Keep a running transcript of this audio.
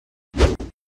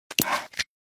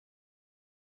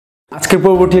আজকের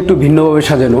পর্বটি একটু ভিন্নভাবে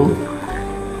সাজানো।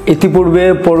 ইতিপূর্বে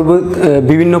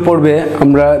বিভিন্ন পর্বে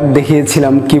আমরা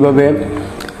দেখিয়েছিলাম কিভাবে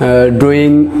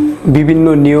ড্রয়িং বিভিন্ন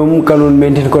নিয়ম কানুন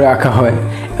মেনটেন করে আঁকা হয়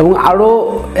এবং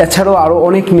এছাড়াও আরও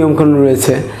অনেক নিয়ম কানুন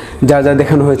রয়েছে যা যা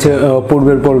দেখানো হয়েছে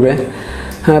পূর্বের পর্বে।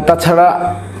 তাছাড়া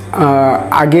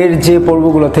আগের যে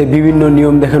পর্বগুলোতে বিভিন্ন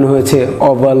নিয়ম দেখানো হয়েছে,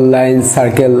 ওভাল, লাইন,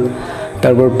 সার্কেল,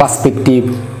 তারপর পার্সপেক্টিভ,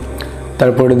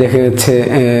 তারপরে দেখা যাচ্ছে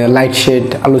লাইট শেড,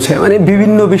 আলো ছায়া, মানে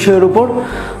বিভিন্ন বিষয়ের উপর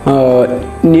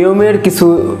নিয়মের কিছু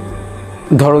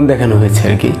ধরন দেখানো হয়েছে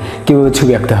আর কি, কীভাবে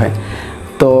ছবি আঁকতে হয়।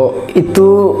 তো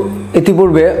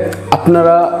ইতিপূর্বে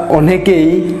আপনারা অনেকেই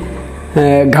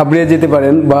ঘাবড়িয়ে যেতে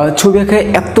পারেন বা ছবি আঁকায়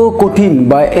এত কঠিন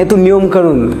বা এত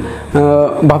নিয়মকানুন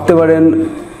ভাবতে পারেন।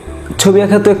 ছবি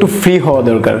আঁকা তো একটু ফ্রি হওয়া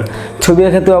দরকার, ছবি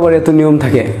আঁকাতেও আবার এত নিয়ম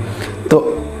থাকে। তো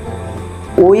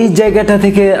ওই জায়গাটা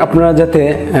থেকে আপনারা যাতে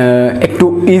একটু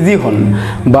ইজি হন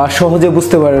বা সহজে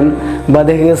বুঝতে পারেন বা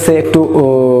দেখা গেছে একটু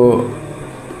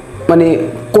মানে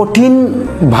কঠিন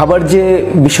ভাবার যে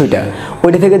বিষয়টা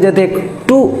ওইটা থেকে যাতে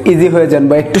একটু ইজি হয়ে যান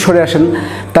বা একটু সরে আসেন,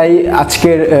 তাই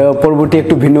আজকের পর্বটি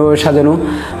একটু ভিন্নভাবে সাজানো।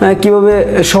 কিভাবে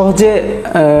সহজে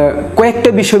কয়েকটা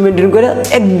বিষয় মেনটেন করে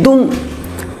একদম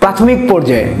প্রাথমিক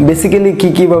পর্যায়ে বেসিক্যালি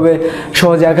কীভাবে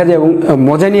সহজে আঁকা যায় এবং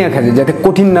মজা নিয়ে আঁকা যায় যাতে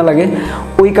কঠিন না লাগে,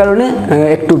 ওই কারণে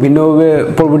একটু ভিন্নভাবে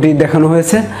পর্বটি দেখানো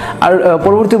হয়েছে। আর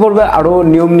পরবর্তী পর্বে আরও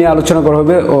নিয়ম নিয়ে আলোচনা করা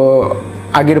হবে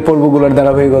আগের পর্বগুলোর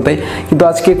ধারাবাহিকতায়, কিন্তু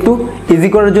আজকে একটু ইজি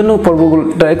করার জন্য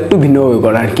পর্বগুলোটা একটু ভিন্নভাবে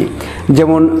করা আর কি।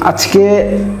 যেমন আজকে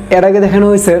এর আগে দেখানো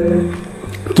হয়েছে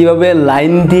কিভাবে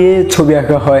লাইন দিয়ে ছবি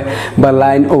আঁকা হয় বা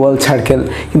লাইন, ওভাল, সার্কেল,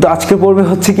 কিন্তু আজকের পর্বে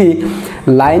হচ্ছে কি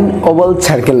লাইন, ওভাল,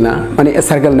 সার্কেল না, মানে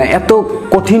সার্কেল না, এত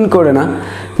কঠিন করে না।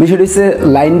 বিষয়টা হচ্ছে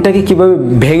লাইনটাকে কিভাবে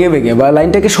ভেঙে ভেঙে বা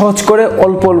লাইনটাকে সহজ করে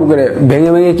অল্প অল্প করে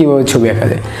ভেঙে ভেঙে কিভাবে ছবি আঁকা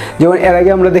যায়। যেমন এর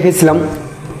আগে আমরা দেখেছিলাম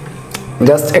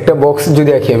জাস্ট একটা বক্স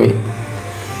যদি আঁকি, আমি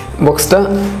বক্সটা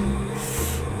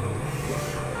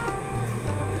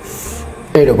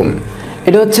এইরকম,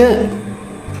 এটা হচ্ছে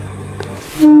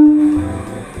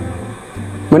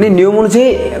মানে নিয়ম অনুযায়ী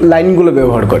লাইনগুলো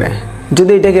ব্যবহার করে।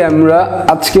 যদি এটাকে আমরা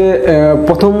আজকে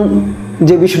প্রথম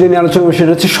যে বিষয়টি নিয়ে আলোচনা করবো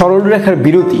সেটা হচ্ছে সরল রেখার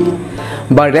বিরতি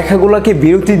বা রেখাগুলোকে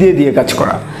বিরতি দিয়ে দিয়ে কাজ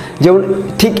করা। যেমন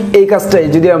ঠিক এই কাজটাই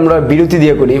যদি আমরা বিরতি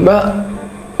দিয়ে করি বা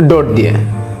ডট দিয়ে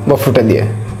বা ফুটা দিয়ে,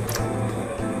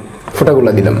 ফুটাগুলো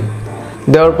দিলাম,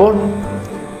 দেওয়ার পর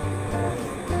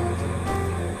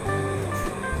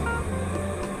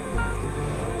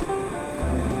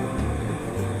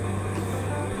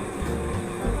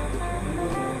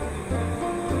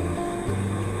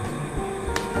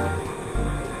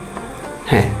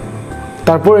হ্যাঁ,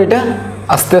 তারপর এটা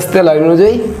আস্তে আস্তে লাইন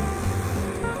অনুযায়ী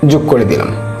যোগ করে দিলাম।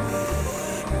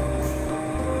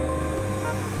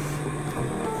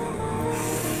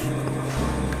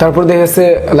 তারপর দেখা যাচ্ছে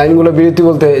লাইনগুলো বিরতি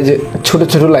বলতে যে ছোট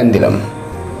ছোট লাইন দিলাম।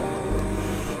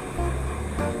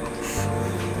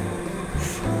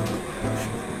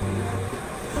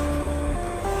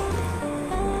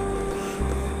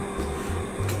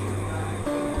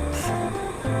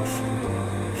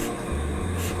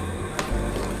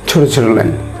 ছোট ছোট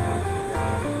লাইন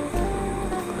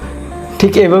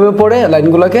ঠিক এইভাবে পরে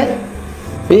লাইনগুলোকে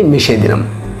মিশিয়ে দিলাম।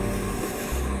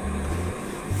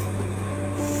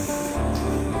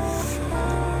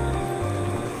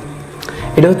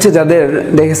 এটা হচ্ছে যাদের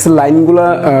দেখেছে লাইনগুলা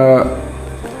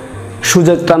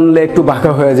সোজা টানলে একটু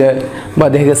বাঁকা হয়ে যায় বা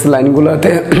দেখে গেছে লাইনগুলোতে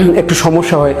একটু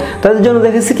সমস্যা হয়, তাদের জন্য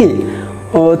দেখেছি কি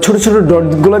ছোট ছোট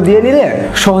ডটগুলো দিয়ে নিলে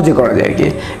সহজে করা যায় আর কি।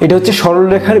 এটা হচ্ছে সরল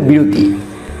রেখার বিরতি।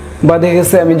 বা দেখে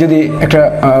গেছে আমি যদি একটা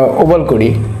ওভাল করি,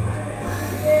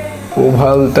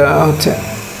 ওভালটা হচ্ছে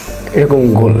এরকম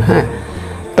গোল, হ্যাঁ,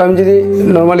 তো আমি যদি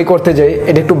নর্মালি করতে যাই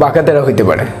এটা একটু বাঁকা তেরা হইতে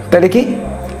পারে, তাহলে কি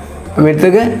আমি এর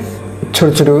থেকে ছোট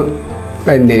ছোট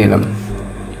লাইন দিয়ে নিলাম।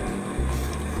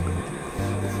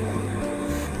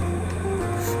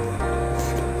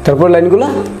 তারপর লাইনগুলো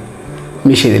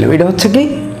মিশিয়ে দিলাম। এটা হচ্ছে কি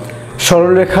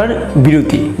সরলরেখার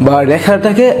বিরতি বা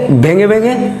রেখাটাকে ভেঙে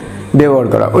ভেঙে ব্যবহার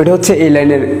করা, ওইটা হচ্ছে এই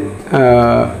লাইনের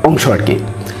অংশ আর কি।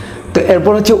 তো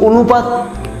এরপর হচ্ছে অনুপাত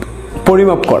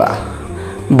পরিমাপ করা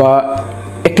বা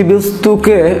একটি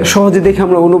বস্তুকে সহজে দেখে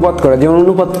আমরা অনুপাত করা। যেমন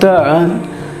অনুপাতটা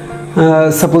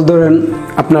সাপোজ ধরেন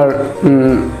আপনার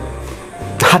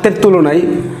হাতের তুলনায়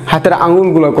হাতের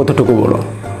আঙুলগুলো কতটুকু বড়,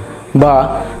 বা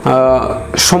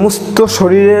সমস্ত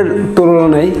শরীরের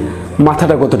তুলনায়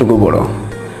মাথাটা কতটুকু বড়,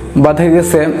 বা দেখা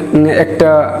গেছে একটা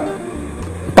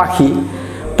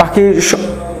পাখির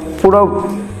পুরো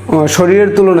শরীরের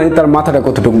তুলনায় তার মাথাটা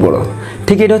কতটুকু বড়।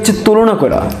 ঠিক এটা হচ্ছে তুলনা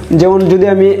করা। যেমন যদি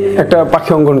আমি একটা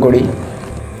পাখি অঙ্কন করি,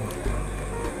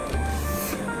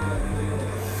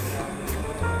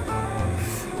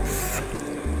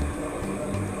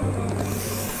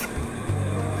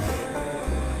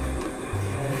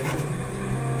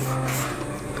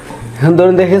 এখন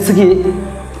ধরুন দেখেছি কি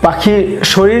পাখির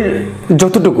শরীর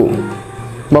যতটুকু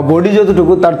বা বডি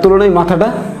যতটুকু তার তুলনায় মাথাটা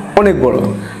অনেক বড়,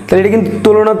 তাহলে এটা কিন্তু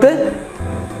তুলনাতে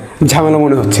ঝামেলা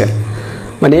মনে হচ্ছে,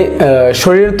 মানে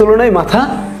শরীরের তুলনায় মাথা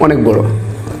অনেক বড়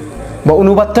বা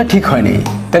অনুপাতটা ঠিক হয়নি।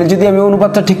 তাহলে যদি আমি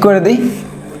অনুপাতটা ঠিক করে দিই,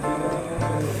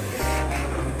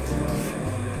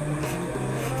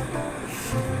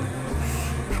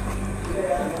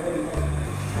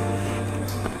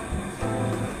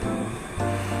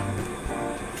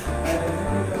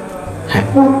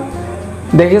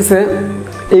 দেখেছে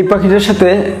এই পাখিটার সাথে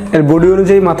এর বডি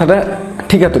অনুযায়ী মাথাটা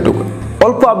ঠিক এতটুকু,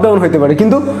 অল্প আপ ডাউন হইতে পারে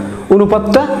কিন্তু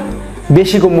অনুপাতটা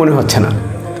বেশি কম মনে হচ্ছে না।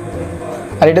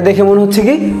 আর এটা দেখে মনে হচ্ছে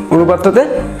কি অনুপাতটাতে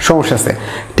সমস্যা আছে।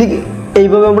 ঠিক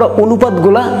এইভাবে আমরা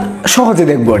অনুপাতগুলা সহজে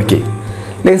দেখবো আর কি।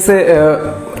 দেখেছে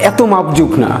এত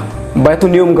মাপজুক না বা এত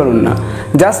নিয়ম কানুন না,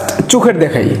 জাস্ট চোখের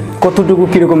দেখাই কতটুকু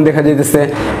কীরকম দেখা যাইতেছে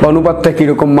বা অনুপাতটা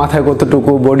কীরকম, মাথায়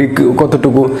কতটুকু, বডি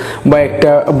কতটুকু, বা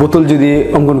একটা বোতল যদি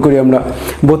অঙ্কন করি আমরা,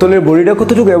 বোতলের বডিটা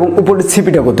কতটুকু এবং উপরের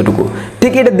ছিপিটা কতটুকু,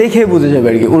 ঠিক এটা দেখে বোঝা যাবে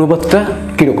আর কি অনুপাতটা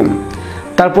কীরকম।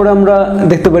 তারপরে আমরা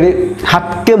দেখতে পারি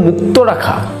হাতকে মুক্ত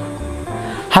রাখা।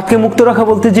 হাতকে মুক্ত রাখা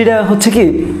বলতে যেটা হচ্ছে কি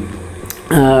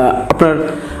আপনার,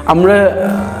 আমরা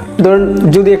ধরুন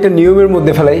যদি একটা নিয়মের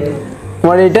মধ্যে ফেলাই,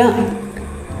 আমার এটা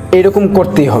এরকম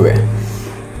করতেই হবে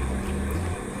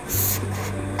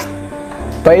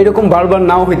বা এরকম বারবার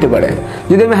নাও হইতে পারে।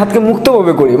 যদি আমি হাতকে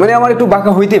মুক্তভাবে করি, মানে আমার একটু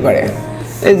বাঁকা হইতে পারে,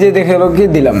 এই যে দেখে গেল কি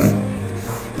দিলাম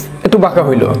একটু বাঁকা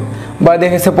হইলো, বা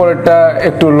দেখেছে পরেরটা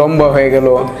একটু লম্বা হয়ে গেল,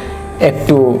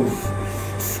 একটু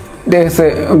দেখেছে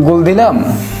গোল দিলাম,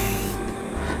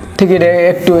 ঠিক এটা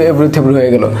একটু এবড়ো থেবড়ো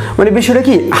হয়ে গেল। মানে বিষয়টা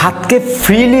কি হাতকে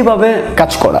ফ্রিলি ভাবে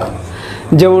কাজ করা।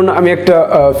 যেমন আমি একটা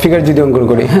ফিগার যদি অঙ্কন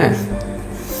করি, হ্যাঁ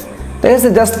ঠিক আছে,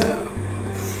 জাস্ট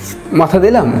মাথা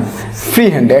দিলাম ফ্রি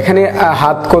হ্যান্ডে, এখানে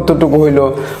হাত কতটুকু হইলো,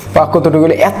 পা কতটুকু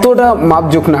হইলো, এতটা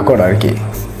মাপজোক না করা আর কি।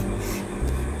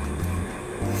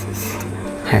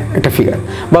 হ্যাঁ একটা ফিগার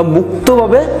বা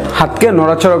মুক্তভাবে হাতকে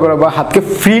নড়াচড়া করা বা হাতকে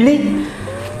ফ্রিলি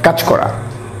কাজ করা।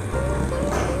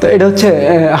 তো এটা হচ্ছে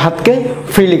হাতকে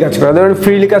ফ্রিলি কাজ করা। ধরুন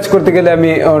ফ্রিলি কাজ করতে গেলে আমি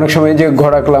অনেক সময় যে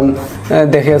ঘর আঁকলাম,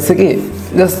 দেখে যাচ্ছে কি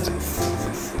জাস্ট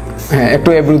হ্যাঁ একটু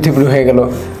এবড়ো থেবড়ো হয়ে গেল,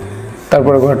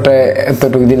 তারপরে ঘরটা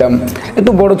এতটুকু দিলাম,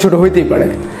 একটু বড় ছোট হইতেই পারে।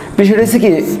 বিষয়টা হচ্ছে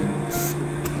কি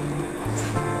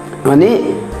মানে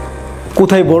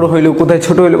কোথায় বড় হইলো কোথায়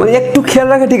ছোট হইলো, মানে একটু খেয়াল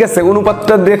রাখা ঠিক আছে,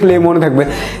 অনুপাতটা দেখলে মনে থাকবে,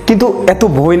 কিন্তু এত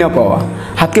ভয় না পাওয়া,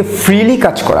 হাতকে ফ্রিলি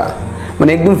কাজ করা, মানে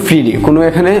একদম ফ্রিলি, কোনো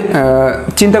এখানে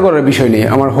চিন্তা করার বিষয় নেই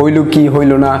আমার হইলো কি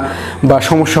হইলো না বা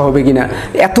সমস্যা হবে কি না,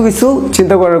 এত কিছু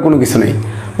চিন্তা করার কোনো কিছু নেই,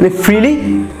 মানে ফ্রিলি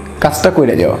কাজটা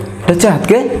করে যাওয়া, এটা হচ্ছে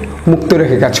হাতকে মুক্ত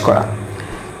রেখে কাজ করা।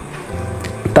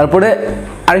 তারপরে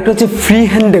আরেকটা হচ্ছে ফ্রি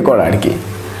হ্যান্ডে করা আর কি।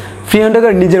 ফ্রি হ্যান্ডে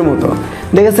করা নিজের মতো।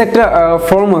 দেখেছে একটা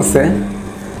ফর্ম আছে,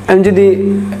 আমি যদি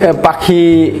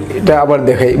পাখিটা আবার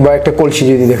দেখাই বা একটা কলসি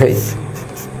যদি দেখাই,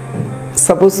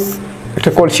 সাপোজ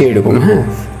একটা কলসি এরকম, হ্যাঁ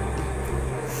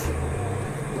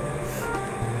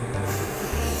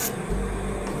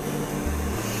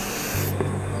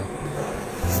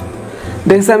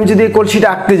দেখছে আমি যদি কলসিটা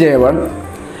আঁকতে যাই, আবার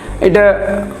এটা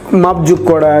মাপযোগ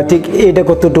করা, ঠিক এটা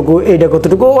কতটুকু এটা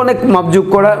কতটুকু অনেক মাপযোগ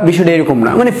করা, বিষয়টা এরকম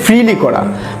না, মানে ফ্রিলি করা,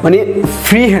 মানে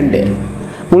ফ্রি হ্যান্ডে।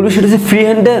 মূল বিষয়টা হচ্ছে ফ্রি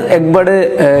হ্যান্ডে একবারে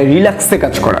রিল্যাক্সে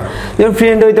কাজ করা। যেমন ফ্রি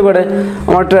হ্যান্ডে হইতে পারে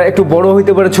আমারটা একটু বড়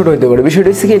হইতে পারে ছোট হইতে পারে, বিষয়টা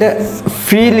হচ্ছে কি এটা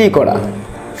ফ্রিলি করা,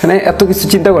 এখানে এত কিছু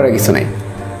চিন্তা করার কিছু নাই,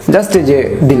 জাস্ট এই যে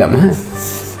দিলাম, হ্যাঁ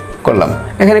করলাম,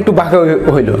 এখানে একটু বাঁকা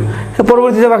হইলো,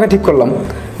 পরবর্তীতে বাঁকা ঠিক করলাম,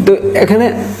 তো এখানে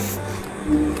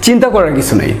চিন্তা করার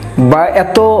কিছু নেই বা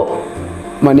এত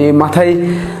মানে মাথায়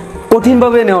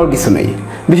কঠিনভাবে নেওয়ার কিছু নেই।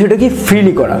 বিষয়টা কি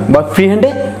ফ্রিলি করা বা ফ্রি হ্যান্ডে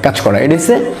কাজ করা, এটা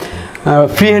হচ্ছে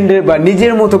ফ্রি হ্যান্ডে বা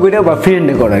নিজের মতো করে বা ফ্রি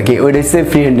হ্যান্ডে করা আর কি, ওইটা হচ্ছে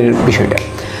ফ্রি হ্যান্ডের বিষয়টা।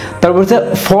 তারপর হচ্ছে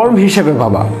ফর্ম হিসেবে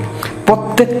ভাবা,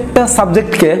 প্রত্যেকটা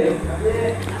সাবজেক্টকে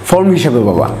ফর্ম হিসেবে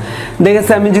ভাবা।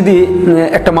 দেখেছে আমি যদি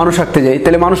একটা মানুষ আঁকতে যাই,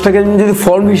 তাহলে মানুষটাকে আমি যদি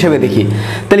ফর্ম হিসেবে দেখি,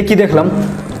 তাহলে কি দেখলাম,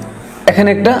 এখানে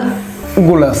একটা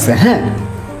গোল আছে, হ্যাঁ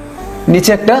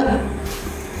নিচে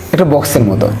একটা বক্সের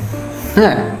মতো,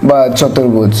 হ্যাঁ বা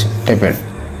চতুর্ভুজ টাইপের,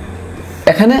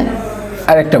 এখানে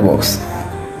আর একটা বক্স,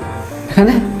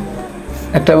 এখানে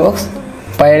একটা বক্স,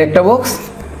 পায়ের একটা বক্স,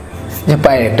 যে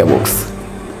পায়ের একটা বক্স,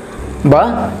 বা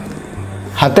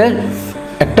হাতের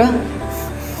একটা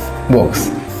বক্স,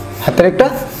 হাতের একটা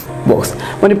বক্স,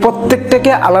 মানে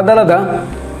প্রত্যেকটাকে আলাদা আলাদা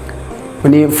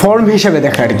মানে ফর্ম হিসেবে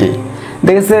দেখা আর কি।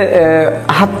 দেখেছে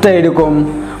হাতটা এরকম,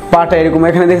 পাটা এরকম,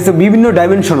 এখানে দেখেছে বিভিন্ন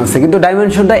ডাইমেনশন আছে, কিন্তু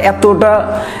ডাইমেনশনটা এতটা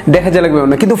দেখা যায় লাগবে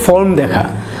না, কিন্তু ফর্ম দেখা।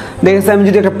 দেখেছে আমি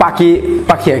যদি একটা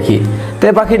পাখি আঁকি,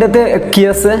 তাই পাখিটাতে কি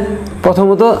আছে,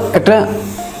 প্রথমত একটা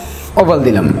ওভাল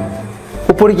দিলাম,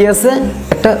 উপরে কি আছে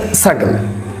একটা সার্কেল,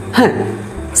 হ্যাঁ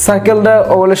সার্কেলটা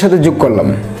ওভালের সাথে যোগ করলাম।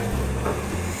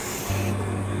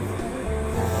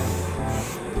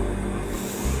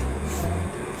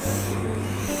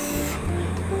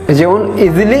 যেমন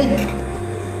ইজিলি,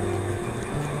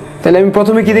 তাহলে আমি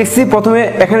প্রথমে কি দেখছি, প্রথমে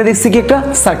এখানে দেখছি কি একটা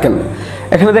সার্কেল,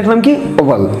 এখানে দেখলাম কি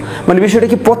ওভাল। মানে বিষয়টা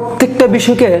কি প্রত্যেকটা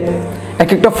বিষয়কে এক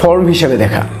একটা ফর্ম হিসেবে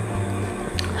দেখা।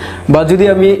 বা যদি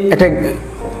আমি একটা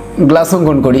গ্লাস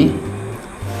অঙ্কন করি,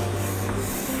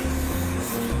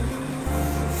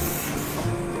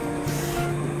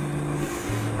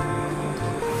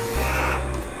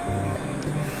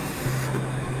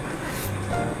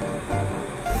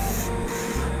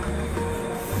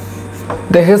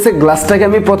 দেখা যাচ্ছে গ্লাসটাকে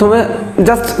আমি প্রথমে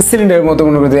জাস্ট সিলিন্ডারের মতো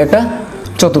মনে করি, একটা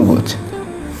চতুর্ভুজ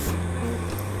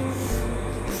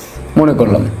মনে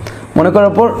করলাম। মনে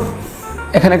করার পর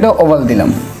এখানে একটা ওভাল দিলাম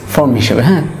ফর্ম হিসেবে,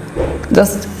 হ্যাঁ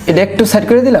জাস্ট এটা একটু সাইড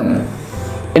করে দিলাম,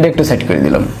 এটা একটু সাইড করে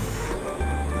দিলাম,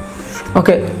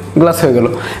 ওকে গ্লাস হয়ে গেল।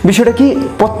 বিষয়টা কি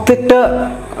প্রত্যেকটা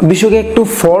বিষয়কে একটু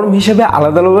ফর্ম হিসেবে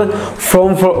আলাদা আলাদা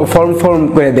ফর্ম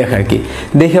করে দেখা আর কি,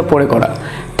 দেখে পরে করা।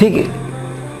 ঠিক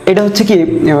এটা হচ্ছে কি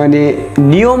মানে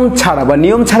নিয়ম ছাড়া, বা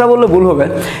নিয়ম ছাড়া বললে ভুল হবে,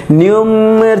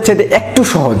 নিয়মের চাইতে একটু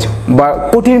সহজ বা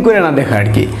কঠিন করে না দেখা আর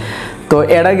কি। তো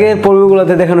এর আগের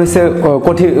পর্বগুলোতে দেখানো হয়েছে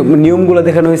কঠিন নিয়মগুলো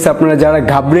দেখানো হয়েছে, আপনারা যারা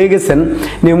ঘাবড়ে গেছেন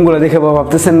নিয়মগুলো দেখে বা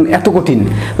ভাবতেছেন এত কঠিন,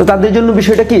 তো তাদের জন্য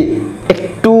বিষয়টা কি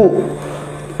একটু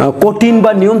কঠিন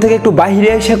বা নিয়ম থেকে একটু বাইরে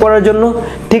এসে করার জন্য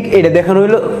ঠিক এটা দেখানো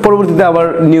হলো। পরবর্তীতে আবার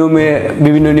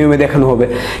বিভিন্ন নিয়মে দেখানো হবে,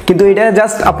 কিন্তু এটা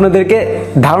জাস্ট আপনাদেরকে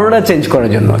ধারণাটা চেঞ্জ করার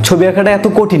জন্য। ছবি আঁকাটা এত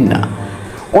কঠিন না,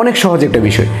 অনেক সহজ একটা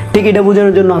বিষয়। ঠিক এটা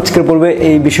বোঝানোর জন্য আজকের পর্বে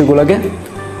এই বিষয়গুলোকে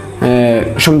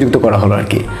সংযুক্ত করা হলো আর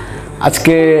কি।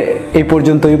 আজকে এই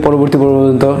পর্যন্তই, পরবর্তী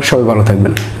পর্যন্ত সবাই ভালো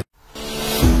থাকবেন।